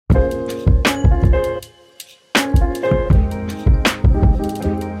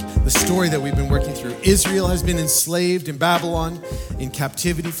story that we've been working through. Israel has been enslaved in Babylon, in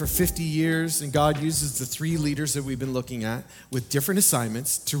captivity for 50 years, and God uses the three leaders that we've been looking at with different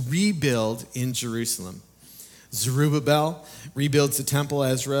assignments to rebuild in Jerusalem. Zerubbabel rebuilds the temple.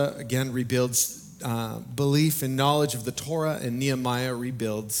 Ezra, again, rebuilds belief and knowledge of the Torah, and Nehemiah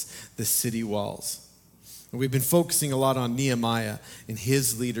rebuilds the city walls. And we've been focusing a lot on Nehemiah and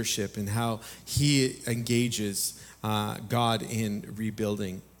his leadership and how he engages God in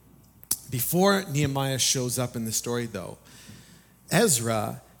rebuilding. Before Nehemiah shows up in the story, though,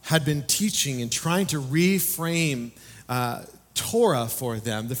 Ezra had been teaching and trying to reframe Torah for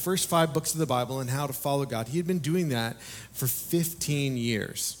them, the first 5 books of the Bible, and how to follow God. He had been doing that for 15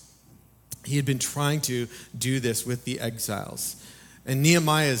 years. He had been trying to do this with the exiles. And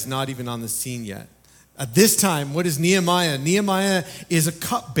Nehemiah is not even on the scene yet. At this time, what is Nehemiah? Nehemiah is a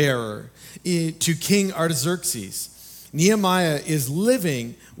cupbearer to King Artaxerxes. Nehemiah is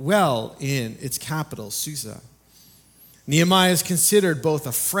living well in its capital, Susa. Nehemiah is considered both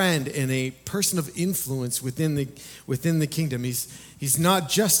a friend and a person of influence within the kingdom. He's not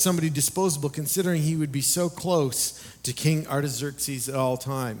just somebody disposable, considering he would be so close to King Artaxerxes at all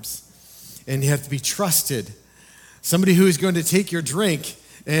times. And you have to be trusted. Somebody who is going to take your drink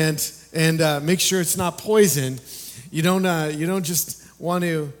and make sure it's not poison. You don't just want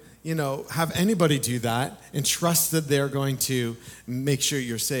to have anybody do that and trust that they're going to make sure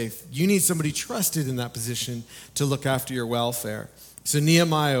you're safe. You need somebody trusted in that position to look after your welfare. So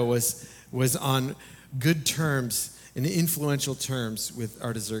Nehemiah was on good terms and influential terms with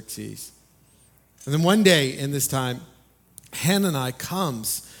Artaxerxes. And then one day in this time, Hanani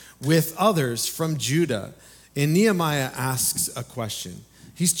comes with others from Judah, and Nehemiah asks a question.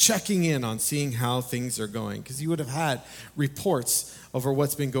 He's checking in on seeing how things are going, because he would have had reports over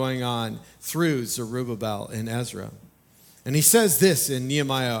what's been going on through Zerubbabel and Ezra. And he says this in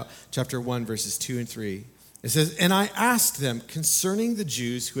Nehemiah chapter 1, verses 2 and 3. It says, "And I asked them concerning the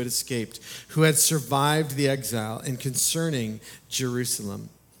Jews who had escaped, who had survived the exile, and concerning Jerusalem.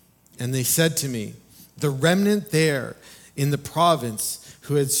 And they said to me, the remnant there in the province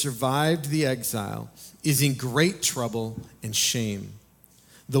who had survived the exile is in great trouble and shame.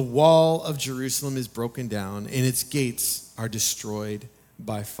 The wall of Jerusalem is broken down, and its gates are destroyed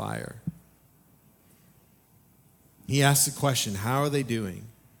by fire." He asks the question, how are they doing?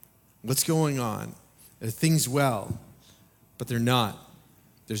 What's going on? Are things well? But they're not.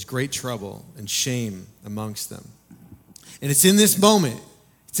 There's great trouble and shame amongst them. And it's in this moment,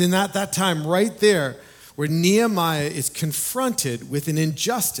 it's in that time right there, where Nehemiah is confronted with an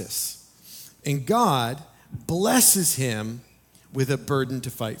injustice, and God blesses him with a burden to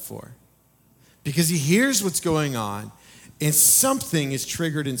fight for. Because he hears what's going on, and something is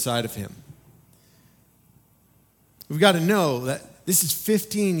triggered inside of him. We've got to know that this is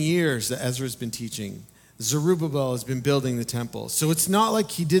 15 years that Ezra's been teaching. Zerubbabel has been building the temple. So it's not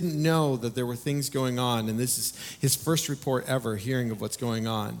like he didn't know that there were things going on, and this is his first report ever hearing of what's going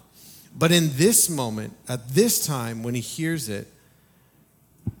on. But in this moment, at this time, when he hears it,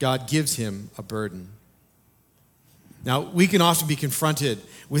 God gives him a burden. Now, we can often be confronted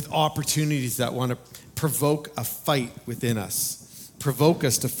with opportunities that want to provoke a fight within us, provoke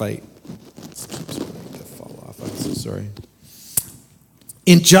us to fight. This keeps wanting to fall off. I'm so sorry.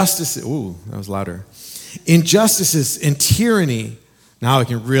 Injustices, ooh, that was louder. Injustices and tyranny. Now I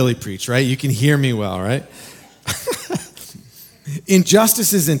can really preach, right? You can hear me well, right?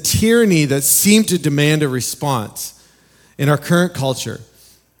 Injustices and tyranny that seem to demand a response in our current culture.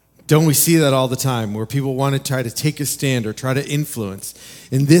 Don't we see that all the time, where people want to try to take a stand or try to influence?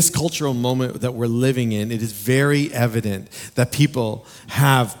 In this cultural moment that we're living in, it is very evident that people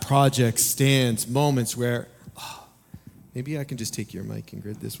have projects, stands, moments where, maybe I can just take your mic,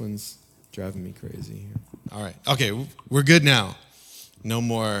 Ingrid. This one's driving me crazy here. All right. Okay, we're good now. No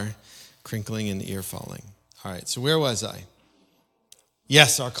more crinkling and ear falling. All right, so where was I?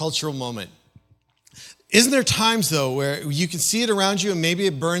 Yes, our cultural moment. Isn't there times, though, where you can see it around you and maybe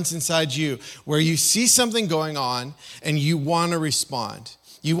it burns inside you, where you see something going on and you want to respond?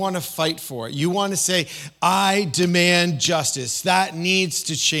 You want to fight for it. You want to say, I demand justice. That needs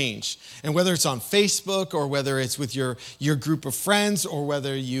to change. And whether it's on Facebook or whether it's with your group of friends or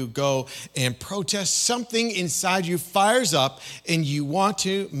whether you go and protest, something inside you fires up and you want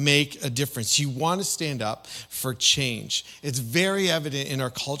to make a difference. You want to stand up for change. It's very evident in our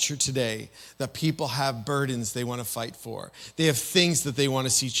culture today that people have burdens they want to fight for. They have things that they want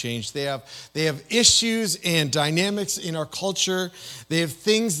to see change. They have issues and dynamics in our culture. They have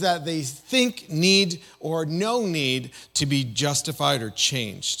things that they think need or no need to be justified or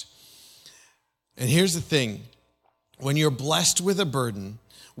changed. And here's the thing. When you're blessed with a burden,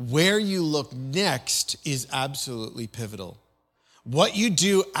 where you look next is absolutely pivotal. What you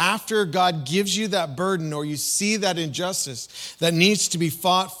do after God gives you that burden or you see that injustice that needs to be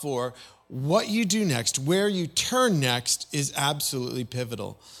fought for, what you do next, where you turn next is absolutely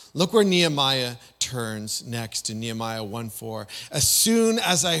pivotal. Look where Nehemiah turns next in Nehemiah 1:4. As soon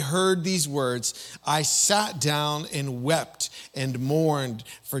as I heard these words, I sat down and wept and mourned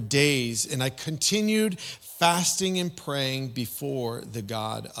for days, and I continued fasting and praying before the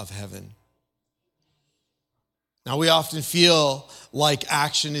God of heaven. Now, we often feel like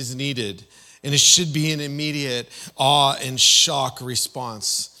action is needed, and it should be an immediate awe and shock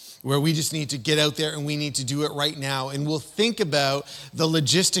response where we just need to get out there and we need to do it right now. And we'll think about the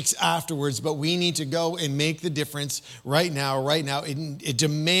logistics afterwards, but we need to go and make the difference right now. It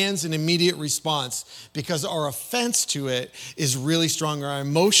demands an immediate response because our offense to it is really strong. Our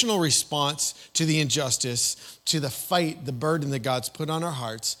emotional response to the injustice, to the fight, the burden that God's put on our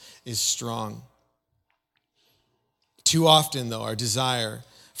hearts is strong. Too often, though, our desire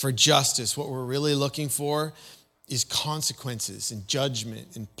for justice, what we're really looking for is consequences and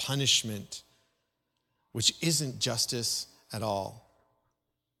judgment and punishment, which isn't justice at all.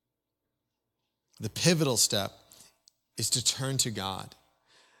 The pivotal step is to turn to God,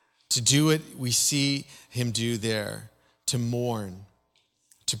 to do what we see him do there, to mourn,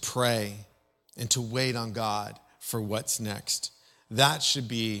 to pray, and to wait on God for what's next. That should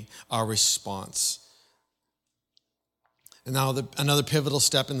be our response. And now another pivotal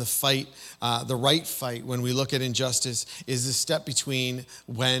step in the fight, the right fight when we look at injustice, is the step between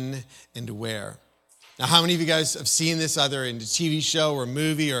when and where. Now, how many of you guys have seen this either in a TV show or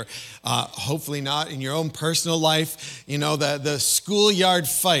movie or hopefully not in your own personal life? You know, the schoolyard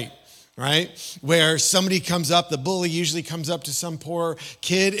fight, right? Where somebody comes up, the bully usually comes up to some poor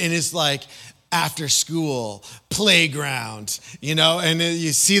kid and is like, after school, playground, you know, and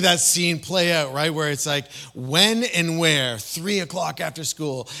you see that scene play out, right? Where it's like, when and where, 3:00 after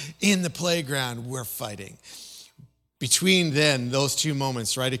school, in the playground, we're fighting. Between then, those two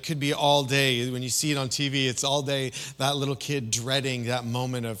moments, right? It could be all day. When you see it on TV, it's all day, that little kid dreading that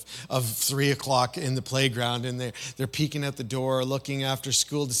moment of 3:00 in the playground, and they're peeking at the door, looking after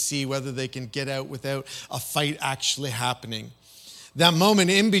school to see whether they can get out without a fight actually happening. That moment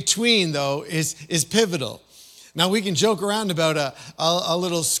in between, though, is pivotal. Now, we can joke around about a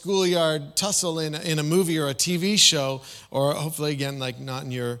little schoolyard tussle in a movie or a TV show, or hopefully, again, like not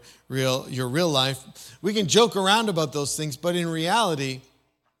in your real life. We can joke around about those things, but in reality,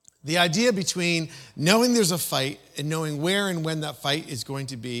 the idea between knowing there's a fight and knowing where and when that fight is going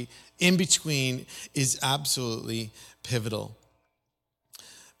to be in between is absolutely pivotal.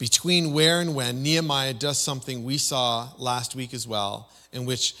 Between where and when, Nehemiah does something we saw last week as well, in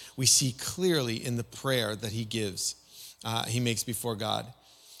which we see clearly in the prayer that he gives, he makes before God.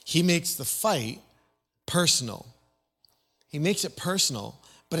 He makes the fight personal. He makes it personal,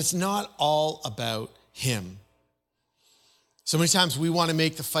 but it's not all about him. So many times we want to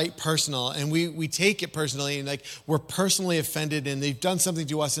make the fight personal, and we take it personally, and like we're personally offended and they've done something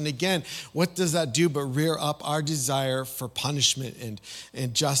to us. And again, what does that do but rear up our desire for punishment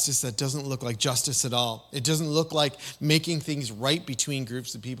and justice that doesn't look like justice at all? It doesn't look like making things right between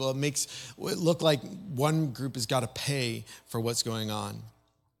groups of people. It makes it look like one group has got to pay for what's going on.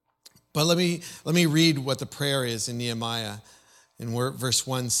 But let me read what the prayer is in Nehemiah. In verse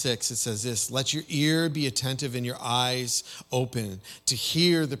 1:6, it says this: "Let your ear be attentive and your eyes open to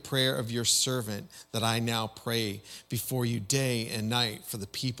hear the prayer of your servant that I now pray before you day and night for the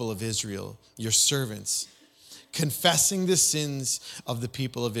people of Israel, your servants, confessing the sins of the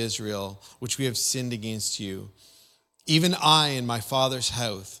people of Israel, which we have sinned against you. Even I and my father's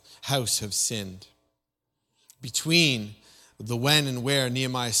house have sinned." Between the when and where,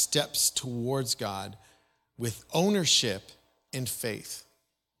 Nehemiah steps towards God with ownership and faith.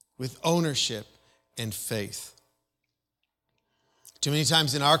 With ownership and faith. Too many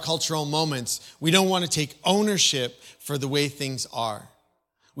times in our cultural moments, we don't want to take ownership for the way things are.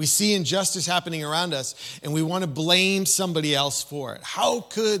 We see injustice happening around us, and we want to blame somebody else for it. How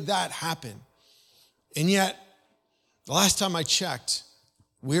could that happen? And yet, the last time I checked,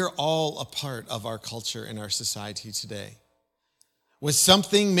 we're all a part of our culture and our society today. When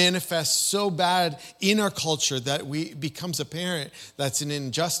something manifests so bad in our culture that becomes apparent that's an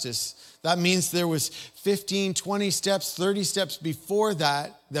injustice, that means there was 15, 20 steps, 30 steps before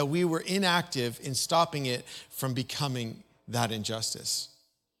that we were inactive in stopping it from becoming that injustice.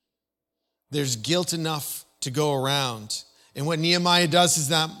 There's guilt enough to go around. And what Nehemiah does is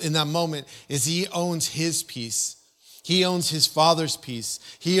that in that moment is he owns his piece. He owns his father's peace.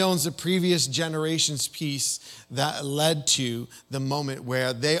 He owns the previous generation's peace that led to the moment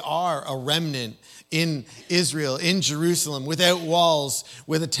where they are a remnant in Israel, in Jerusalem, without walls,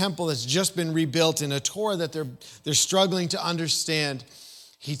 with a temple that's just been rebuilt and a Torah that they're struggling to understand.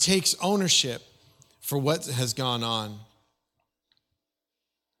 He takes ownership for what has gone on.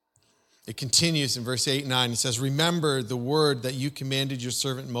 It continues in verse 8 and 9. It says, remember the word that you commanded your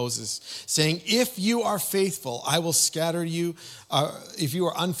servant Moses, saying, if you are faithful, I will scatter you. If you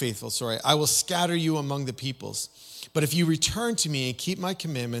are unfaithful, I will scatter you among the peoples. But if you return to me and keep my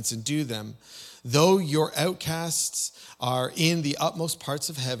commandments and do them, though your outcasts are in the utmost parts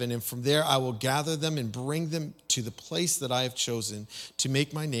of heaven, and from there I will gather them and bring them to the place that I have chosen to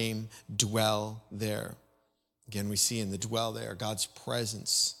make my name dwell there. Again, we see in the dwell there, God's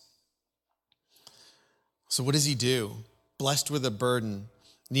presence. So what does he do? Blessed with a burden,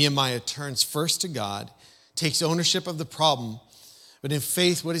 Nehemiah turns first to God, takes ownership of the problem, but in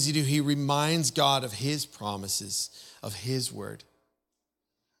faith, what does he do? He reminds God of his promises, of his word.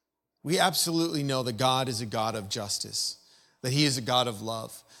 We absolutely know that God is a God of justice, that he is a God of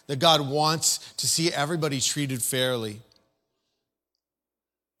love, that God wants to see everybody treated fairly.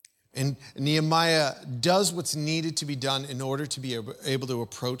 And Nehemiah does what's needed to be done in order to be able to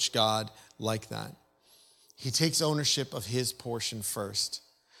approach God like that. He takes ownership of his portion first.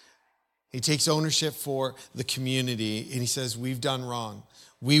 He takes ownership for the community, and he says, we've done wrong.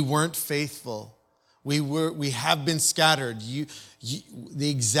 We weren't faithful. We have been scattered. The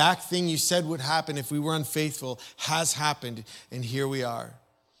exact thing you said would happen if we were unfaithful has happened, and here we are.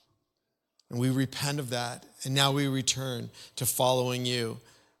 And we repent of that, and now we return to following you,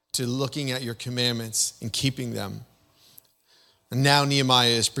 to looking at your commandments and keeping them. And now Nehemiah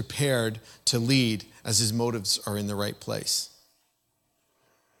is prepared to lead as his motives are in the right place.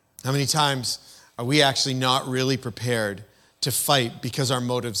 How many times are we actually not really prepared to fight because our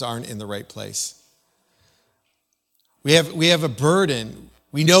motives aren't in the right place? We have a burden.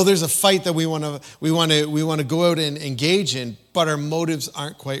 We know there's a fight that we want to go out and engage in, but our motives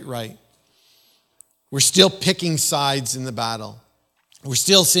aren't quite right. We're still picking sides in the battle. We're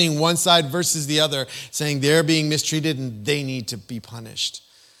still seeing one side versus the other, saying they're being mistreated and they need to be punished.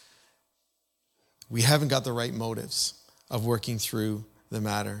 We haven't got the right motives of working through the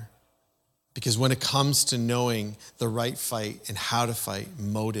matter. Because when it comes to knowing the right fight and how to fight,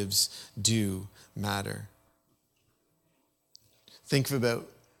 motives do matter. Think about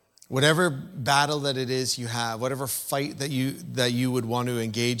whatever battle that it is you have, whatever fight that you would want to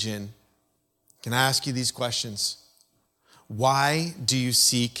engage in. Can I ask you these questions? Why do you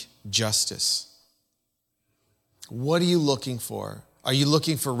seek justice? What are you looking for? Are you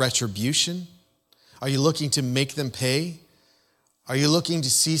looking for retribution? Are you looking to make them pay? Are you looking to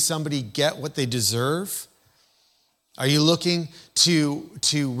see somebody get what they deserve? Are you looking to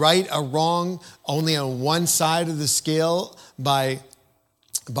right a wrong only on one side of the scale by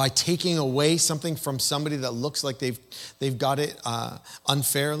taking away something from somebody that looks like they've got it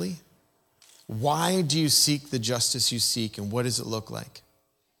unfairly? Why do you seek the justice you seek, and what does it look like?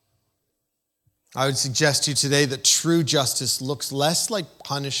 I would suggest to you today that true justice looks less like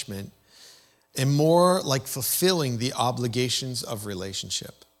punishment and more like fulfilling the obligations of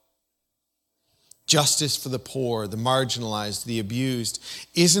relationship. Justice for the poor, the marginalized, the abused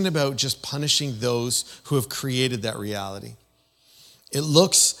isn't about just punishing those who have created that reality. It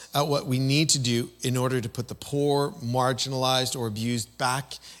looks at what we need to do in order to put the poor, marginalized, or abused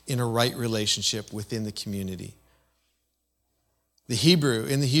back in a right relationship within the community. In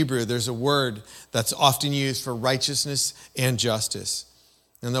the Hebrew, there's a word that's often used for righteousness and justice.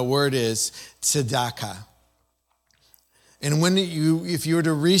 And the word is tzedakah. And if you were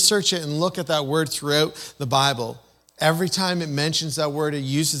to research it and look at that word throughout the Bible, every time it mentions that word, it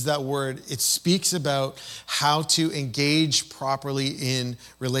uses that word, it speaks about how to engage properly in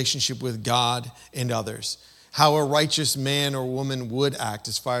relationship with God and others. How a righteous man or woman would act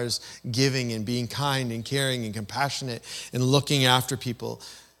as far as giving and being kind and caring and compassionate and looking after people.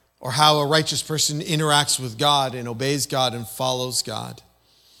 Or how a righteous person interacts with God and obeys God and follows God.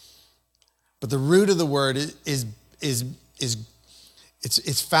 But the root of the word is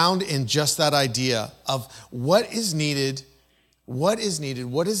found in just that idea of what is needed, what is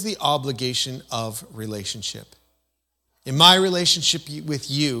the obligation of relationship. In my relationship with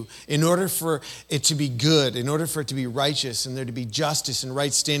you, in order for it to be good, in order for it to be righteous, and there to be justice and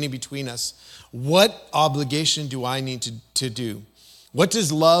right standing between us, what obligation do I need to do? What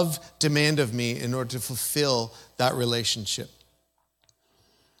does love demand of me in order to fulfill that relationship?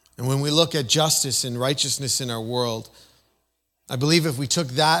 And when we look at justice and righteousness in our world, I believe if we took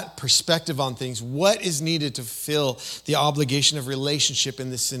that perspective on things, what is needed to fulfill the obligation of relationship in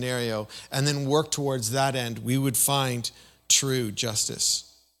this scenario, and then work towards that end, we would find true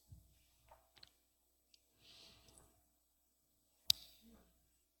justice.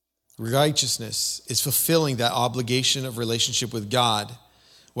 Righteousness is fulfilling that obligation of relationship with God,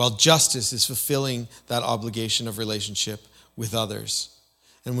 while justice is fulfilling that obligation of relationship with others.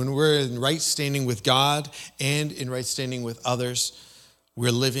 And when we're in right standing with God and in right standing with others, we're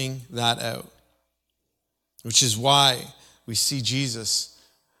living that out. Which is why we see Jesus.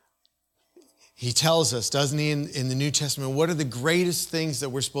 He tells us, doesn't he, in the New Testament, what are the greatest things that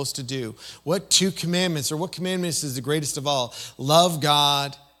we're supposed to do? What two commandments, or what commandments is the greatest of all? Love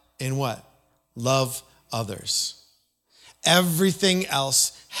God and what? Love others. Everything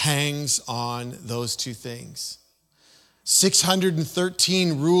else hangs on those two things.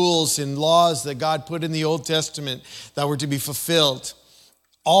 613 rules and laws that God put in the Old Testament that were to be fulfilled.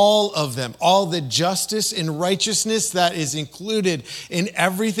 All of them, all the justice and righteousness that is included in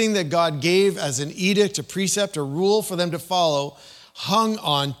everything that God gave as an edict, a precept, a rule for them to follow, hung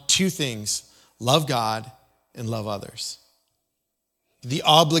on two things: love God and love others. The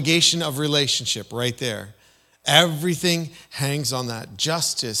obligation of relationship right there. Everything hangs on that.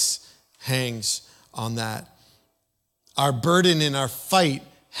 Justice hangs on that. Our burden and our fight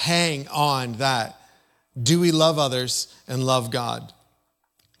hang on that. Do we love others and love God?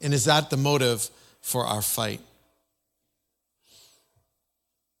 And is that the motive for our fight?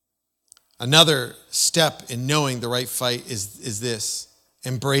 Another step in knowing the right fight is this: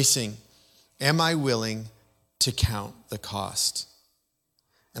 embracing. Am I willing to count the cost?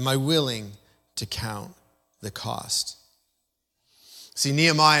 Am I willing to count the cost? See,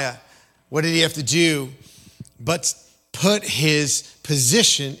 Nehemiah, what did he have to do but put his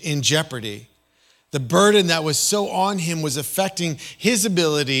position in jeopardy? The burden that was so on him was affecting his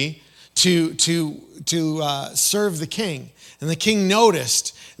ability to serve the king. And the king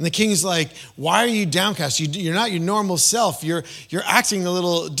noticed. And the king's like, why are you downcast? You're not your normal self. You're acting a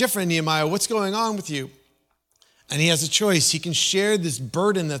little different, Nehemiah. What's going on with you? And he has a choice. He can share this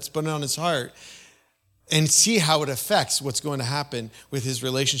burden that's been on his heart and see how it affects what's going to happen with his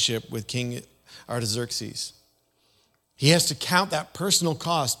relationship with King Artaxerxes. He has to count that personal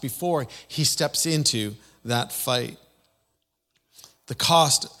cost before he steps into that fight. The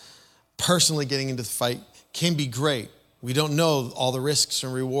cost, personally getting into the fight, can be great. We don't know all the risks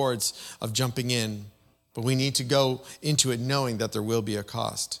and rewards of jumping in, but we need to go into it knowing that there will be a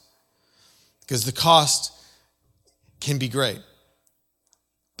cost. Because the cost can be great.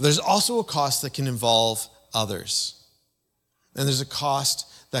 But there's also a cost that can involve others. And there's a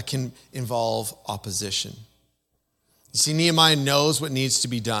cost that can involve opposition. You see, Nehemiah knows what needs to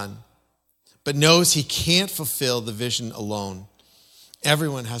be done, but knows he can't fulfill the vision alone.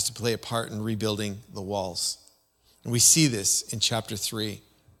 Everyone has to play a part in rebuilding the walls. And we see this in chapter 3.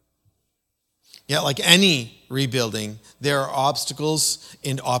 Yet, like any rebuilding, there are obstacles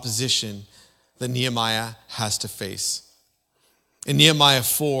and opposition that Nehemiah has to face. In Nehemiah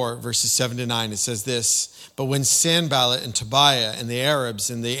 4, verses 7-9, it says this: but when Sanballat and Tobiah and the Arabs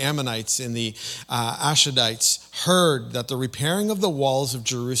and the Ammonites and the Ashdodites heard that the repairing of the walls of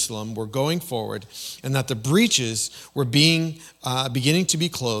Jerusalem were going forward and that the breaches were beginning to be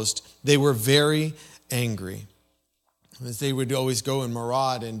closed, they were very angry. As they would always go and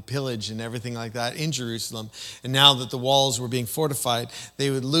maraud and pillage and everything like that in Jerusalem. And now that the walls were being fortified, they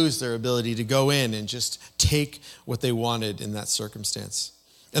would lose their ability to go in and just take what they wanted in that circumstance.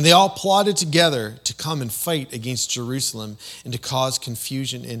 And they all plotted together to come and fight against Jerusalem and to cause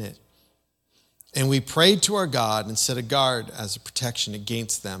confusion in it. And we prayed to our God and set a guard as a protection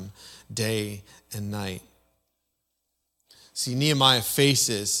against them day and night. See, Nehemiah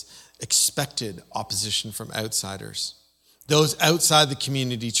faces expected opposition from outsiders. Those outside the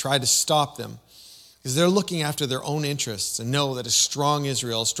community try to stop them because they're looking after their own interests and know that a strong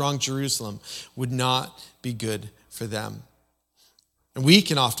Israel, a strong Jerusalem would not be good for them. And we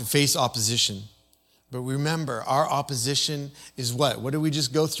can often face opposition, but remember, our opposition is what? What did we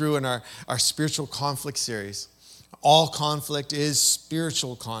just go through in our spiritual conflict series? All conflict is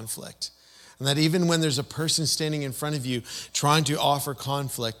spiritual conflict. And that even when there's a person standing in front of you trying to offer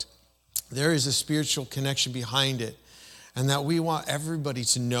conflict, there is a spiritual connection behind it. And that we want everybody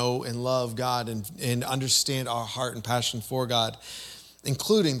to know and love God and understand our heart and passion for God,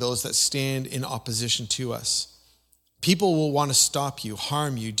 including those that stand in opposition to us. People will want to stop you,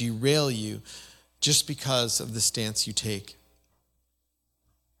 harm you, derail you, just because of the stance you take.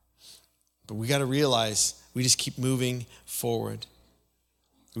 But we got to realize we just keep moving forward.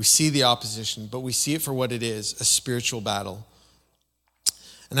 We see the opposition, but we see it for what it is, a spiritual battle.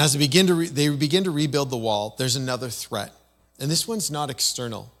 And as they begin to rebuild the wall, there's another threat. And this one's not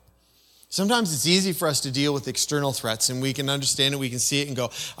external. Sometimes it's easy for us to deal with external threats, and we can understand it, we can see it and go,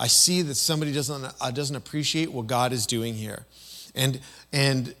 I see that somebody doesn't appreciate what God is doing here. And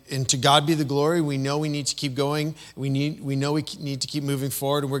to God be the glory. We know we need to keep going. We know we need to keep moving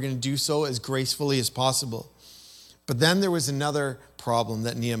forward, and we're going to do so as gracefully as possible. But then there was another problem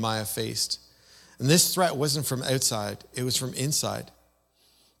that Nehemiah faced. And this threat wasn't from outside, it was from inside.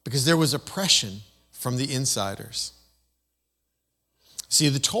 Because there was oppression from the insiders. See,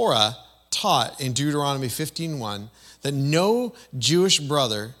 the Torah taught in Deuteronomy 15:1 that no Jewish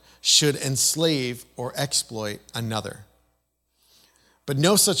brother should enslave or exploit another. But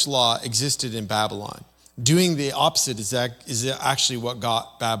no such law existed in Babylon. Doing the opposite is actually what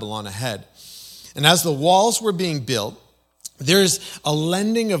got Babylon ahead. And as the walls were being built, there's a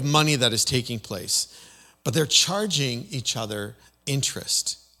lending of money that is taking place, but they're charging each other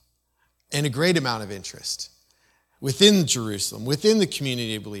interest, and a great amount of interest within Jerusalem, within the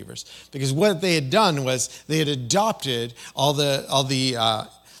community of believers. Because what they had done was they had adopted all the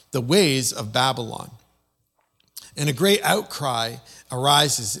ways of Babylon. And a great outcry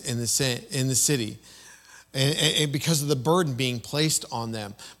arises in the city, and because of the burden being placed on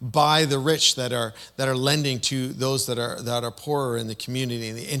them by the rich that are lending to those that are poorer in the community,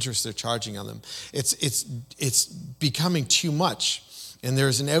 and the interest they're charging on them. It's becoming too much. And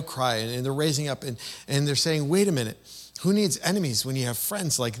there's an outcry, and they're raising up, and they're saying, wait a minute, who needs enemies when you have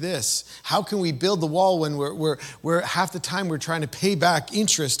friends like this? How can we build the wall when we're half the time we're trying to pay back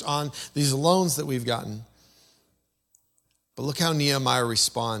interest on these loans that we've gotten? But look how Nehemiah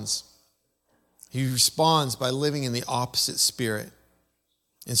responds. He responds by living in the opposite spirit.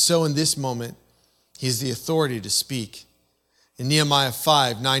 And so in this moment, he has the authority to speak. In Nehemiah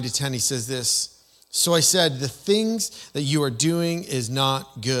 5:9-10, he says this, "So I said, the things that you are doing is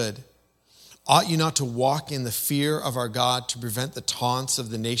not good. Ought you not to walk in the fear of our God to prevent the taunts of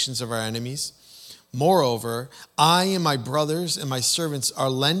the nations of our enemies? Moreover, I and my brothers and my servants are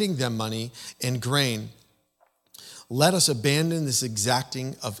lending them money and grain. Let us abandon this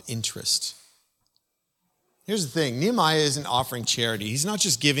exacting of interest." Here's the thing. Nehemiah isn't offering charity. He's not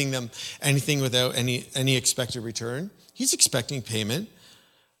just giving them anything without any expected return. He's expecting payment.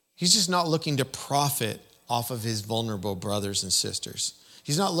 He's just not looking to profit off of his vulnerable brothers and sisters.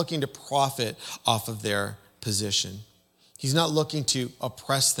 He's not looking to profit off of their position. He's not looking to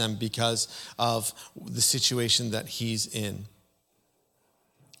oppress them because of the situation that he's in.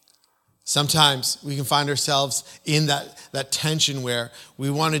 Sometimes we can find ourselves in that tension where we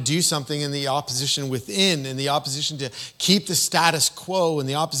want to do something in the opposition within, in the opposition to keep the status quo, in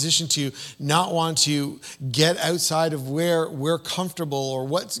the opposition to not want to get outside of where we're comfortable or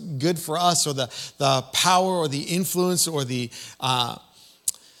what's good for us, or the power or the influence or the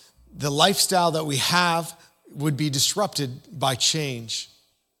lifestyle that we have would be disrupted by change.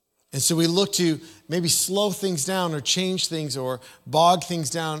 And so we look to maybe slow things down or change things or bog things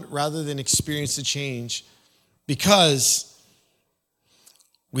down rather than experience the change, because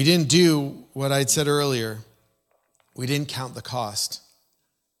we didn't do what I'd said earlier. We didn't count the cost.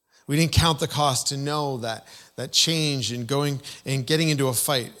 We didn't count the cost to know that change and going and getting into a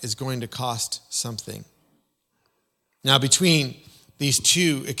fight is going to cost something. Now, between these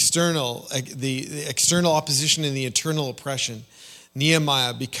two the external opposition and the internal oppression,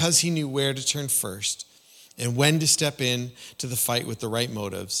 Nehemiah, because he knew where to turn first and when to step in to the fight with the right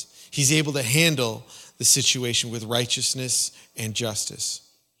motives, he's able to handle the situation with righteousness and justice.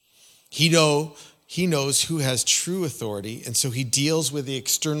 He knows who has true authority, and so he deals with the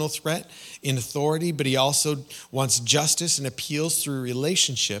external threat in authority, but he also wants justice and appeals through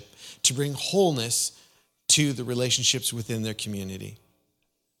relationship to bring wholeness to the relationships within their community.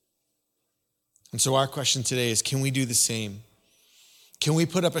 And so our question today is, can we do the same? Can we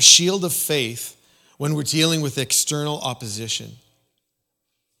put up a shield of faith when we're dealing with external opposition?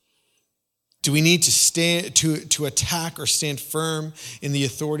 Do we need to stand to attack or stand firm in the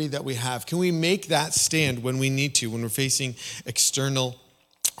authority that we have? Can we make that stand when we need to, when we're facing external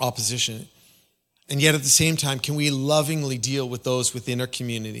opposition? And yet at the same time, can we lovingly deal with those within our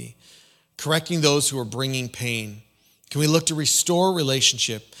community, correcting those who are bringing pain? Can we look to restore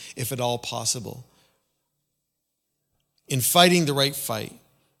relationship if at all possible? In fighting the right fight,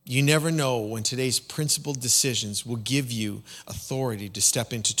 you never know when today's principled decisions will give you authority to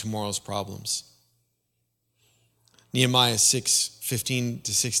step into tomorrow's problems. Nehemiah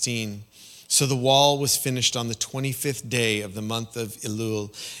 6:15-16. So the wall was finished on the 25th day of the month of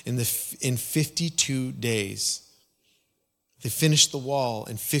Elul in 52 days. They finished the wall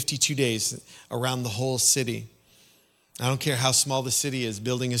in 52 days around the whole city. I don't care how small the city is,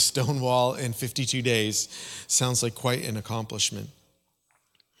 building a stone wall in 52 days sounds like quite an accomplishment.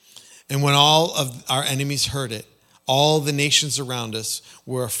 And when all of our enemies heard it, all the nations around us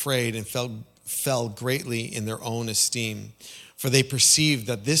were afraid and fell greatly in their own esteem, for they perceived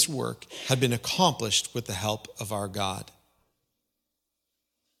that this work had been accomplished with the help of our God.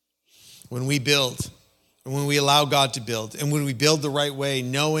 When we build, and when we allow God to build, and when we build the right way,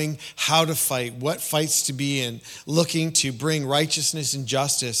 knowing how to fight, what fights to be in, looking to bring righteousness and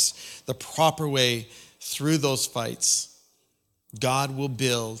justice the proper way through those fights, God will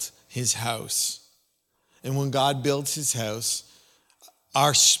build his house. And when God builds his house,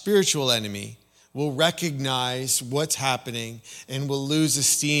 our spiritual enemy will recognize what's happening and will lose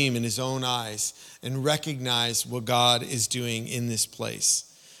esteem in his own eyes and recognize what God is doing in this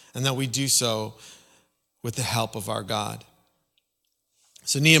place, and that we do so with the help of our God.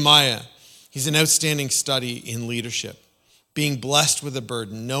 So Nehemiah, he's an outstanding study in leadership, being blessed with a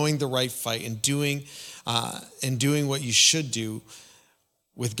burden, knowing the right fight, and doing what you should do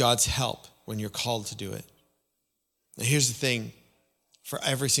with God's help when you're called to do it. Now here's the thing, for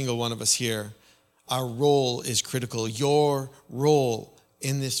every single one of us here, our role is critical. Your role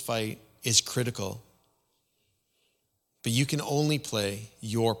in this fight is critical. But you can only play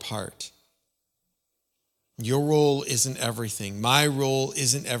your part. Your role isn't everything. My role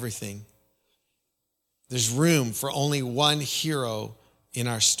isn't everything. There's room for only one hero in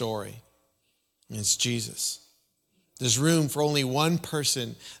our story, and it's Jesus. There's room for only one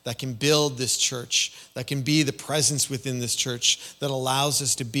person that can build this church, that can be the presence within this church that allows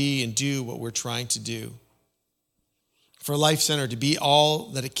us to be and do what we're trying to do. For Life Center to be all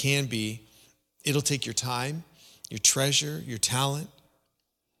that it can be, it'll take your time, your treasure, your talent.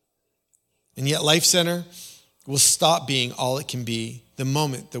 And yet Life Center will stop being all it can be the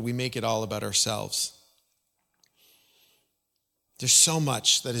moment that we make it all about ourselves. There's so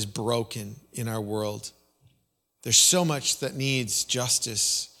much that is broken in our world. There's so much that needs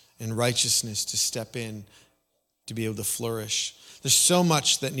justice and righteousness to step in to be able to flourish. There's so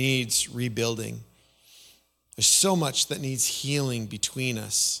much that needs rebuilding. There's so much that needs healing between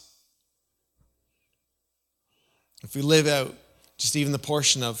us. If we live out just even the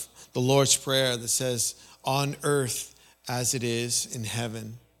portion of the Lord's Prayer that says, on earth as it is in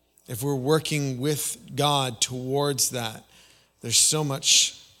heaven, if we're working with God towards that, there's so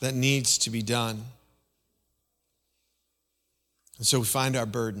much that needs to be done. And so we find our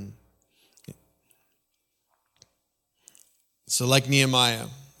burden. So like Nehemiah,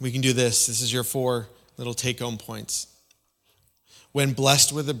 we can do this. This is your 4 little take-home points. When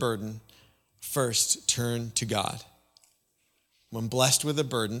blessed with a burden, first turn to God. When blessed with a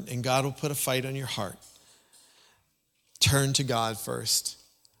burden, and God will put a fight on your heart, turn to God first.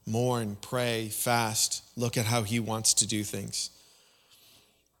 Mourn, pray, fast. Look at how he wants to do things.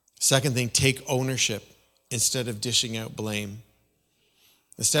 Second thing, take ownership instead of dishing out blame.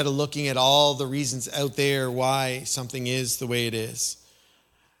 Instead of looking at all the reasons out there why something is the way it is,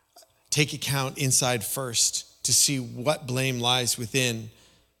 take account inside first to see what blame lies within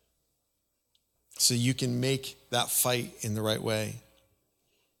so you can make that fight in the right way.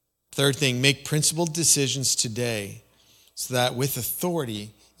 Third thing, make principled decisions today so that with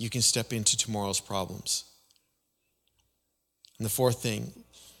authority, you can step into tomorrow's problems. And the fourth thing,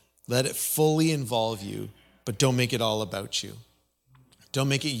 let it fully involve you, but don't make it all about you. Don't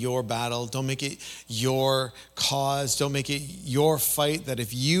make it your battle. Don't make it your cause. Don't make it your fight that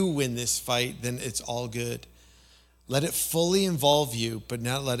if you win this fight, then it's all good. Let it fully involve you, but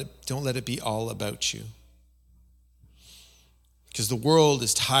don't let it be all about you. Because the world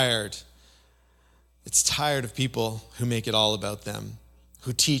is tired. It's tired of people who make it all about them,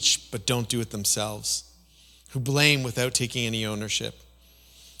 who teach but don't do it themselves, who blame without taking any ownership,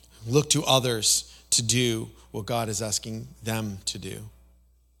 who look to others to do what God is asking them to do.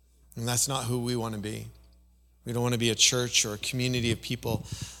 And that's not who we want to be. We don't want to be a church or a community of people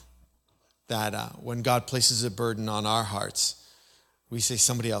that when God places a burden on our hearts, we say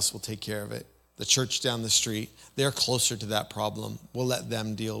somebody else will take care of it. The church down the street, they're closer to that problem. We'll let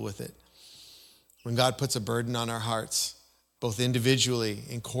them deal with it. When God puts a burden on our hearts, both individually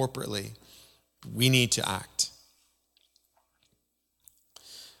and corporately, we need to act.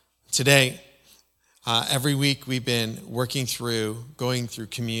 Today, every week we've been going through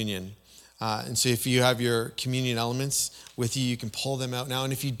communion. And so if you have your communion elements with you, you can pull them out now.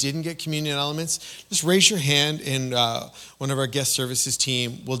 And if you didn't get communion elements, just raise your hand and one of our guest services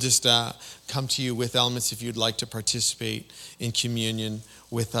team will just come to you with elements if you'd like to participate in communion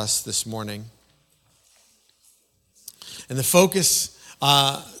with us this morning. And the focus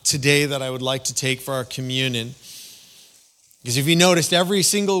today that I would like to take for our communion Because if you noticed, every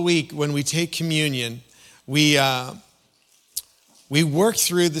single week when we take communion, we work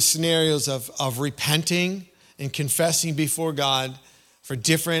through the scenarios of repenting and confessing before God for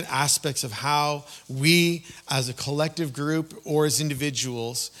different aspects of how we as a collective group or as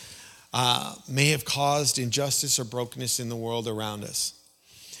individuals may have caused injustice or brokenness in the world around us.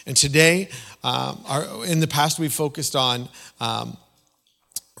 And today, in the past, we focused on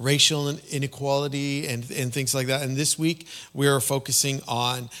racial inequality and things like that. And this week, we are focusing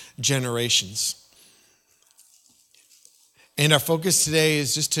on generations. And our focus today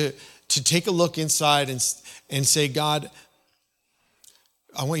is just to take a look inside and say, God,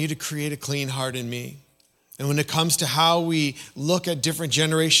 I want you to create a clean heart in me. And when it comes to how we look at different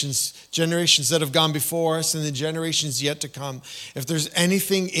generations that have gone before us and the generations yet to come, if there's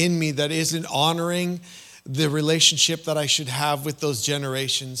anything in me that isn't honoring the relationship that I should have with those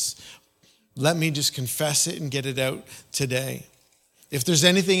generations, let me just confess it and get it out today. If there's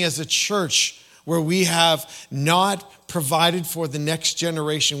anything as a church where we have not provided for the next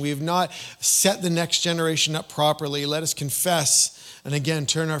generation, we have not set the next generation up properly, let us confess and again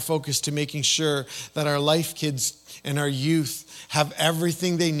turn our focus to making sure that our life kids and our youth have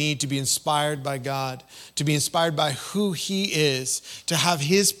everything they need to be inspired by God, to be inspired by who He is, to have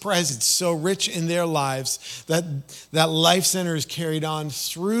His presence so rich in their lives that Life Center is carried on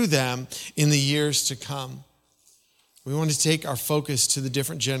through them in the years to come. We want to take our focus to the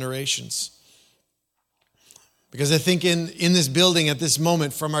different generations. Because I think in this building at this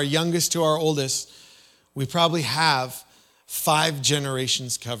moment, from our youngest to our oldest, we probably have 5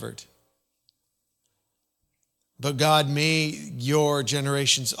 generations covered. But God, may your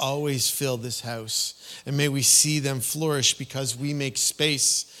generations always fill this house. And may we see them flourish because we make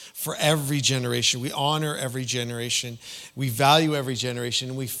space for every generation. We honor every generation. We value every generation.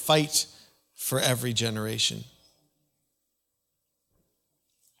 And we fight for every generation.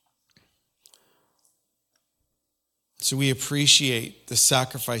 So we appreciate the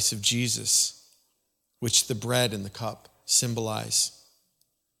sacrifice of Jesus, which the bread and the cup symbolize.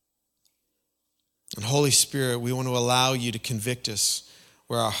 And Holy Spirit, we want to allow you to convict us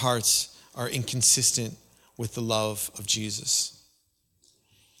where our hearts are inconsistent with the love of Jesus.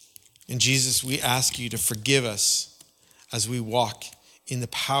 And Jesus, we ask you to forgive us as we walk in the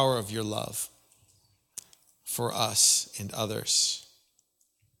power of your love for us and others.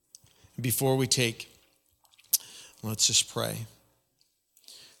 Before we take, let's just pray.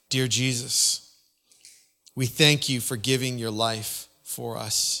 Dear Jesus, we thank you for giving your life for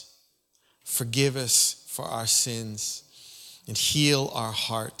us. Forgive us for our sins and heal our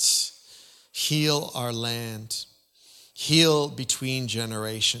hearts. Heal our land. Heal between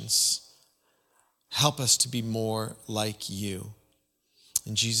generations. Help us to be more like you.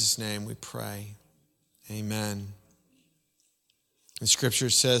 In Jesus' name we pray. Amen. And Scripture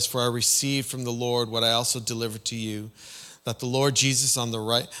says, "For I received from the Lord what I also delivered to you, that the Lord Jesus on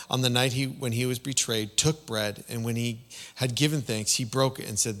the night when he was betrayed took bread, and when he had given thanks, he broke it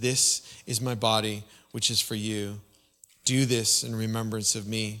and said, 'This is my body, which is for you. Do this in remembrance of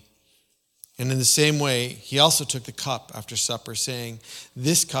me.' And in the same way, he also took the cup after supper, saying,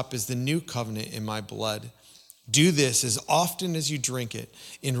 'This cup is the new covenant in my blood. Do this as often as you drink it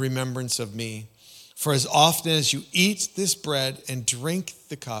in remembrance of me. For as often as you eat this bread and drink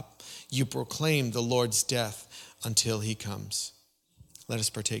the cup, you proclaim the Lord's death until he comes.'" Let us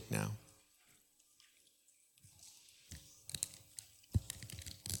partake now.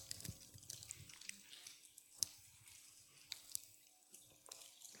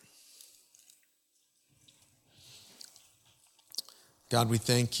 God, we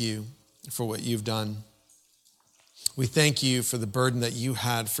thank you for what you've done. We thank you for the burden that you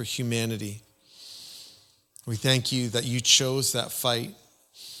had for humanity. We thank you that you chose that fight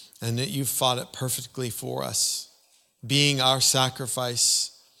and that you fought it perfectly for us, being our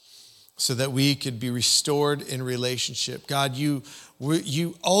sacrifice so that we could be restored in relationship. God, you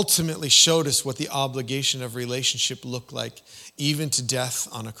ultimately showed us what the obligation of relationship looked like, even to death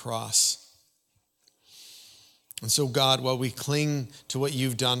on a cross. And so, God, while we cling to what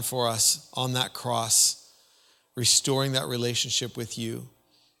you've done for us on that cross, restoring that relationship with you,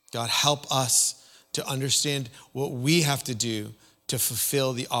 God, help us to understand what we have to do to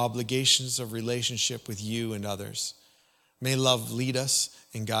fulfill the obligations of relationship with you and others. May love lead us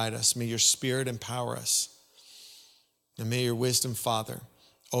and guide us. May your Spirit empower us. And may your wisdom, Father,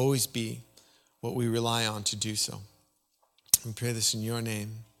 always be what we rely on to do so. We pray this in your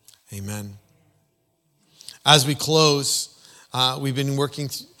name. Amen. As we close, we've been working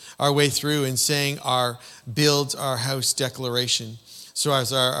our way through and saying our Build Our House declaration. So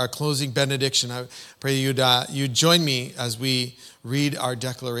as our closing benediction, I pray you'd join me as we read our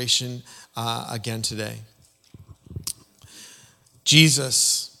declaration again today.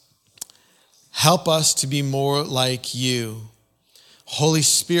 Jesus, help us to be more like you. Holy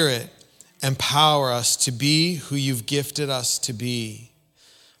Spirit, empower us to be who you've gifted us to be.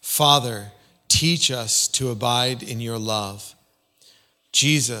 Father, teach us to abide in your love.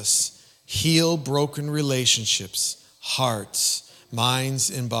 Jesus, heal broken relationships, hearts, minds,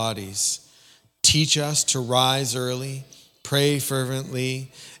 and bodies. Teach us to rise early, pray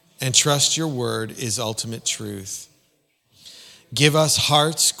fervently, and trust your word is ultimate truth. Give us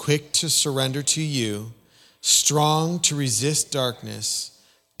hearts quick to surrender to you, strong to resist darkness,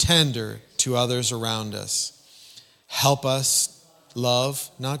 tender to others around us. Help us love,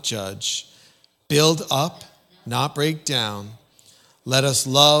 not judge, build up, not break down. Let us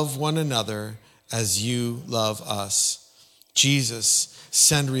love one another as you love us. Jesus,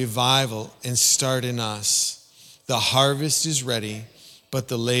 send revival and start in us. The harvest is ready, but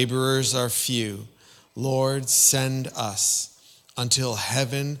the laborers are few. Lord, send us until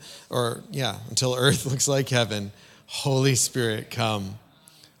earth looks like heaven. Holy Spirit, come.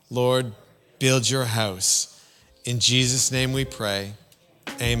 Lord, build your house. In Jesus' name we pray.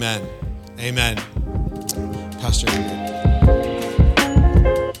 Amen. Amen. Pastor Andrew.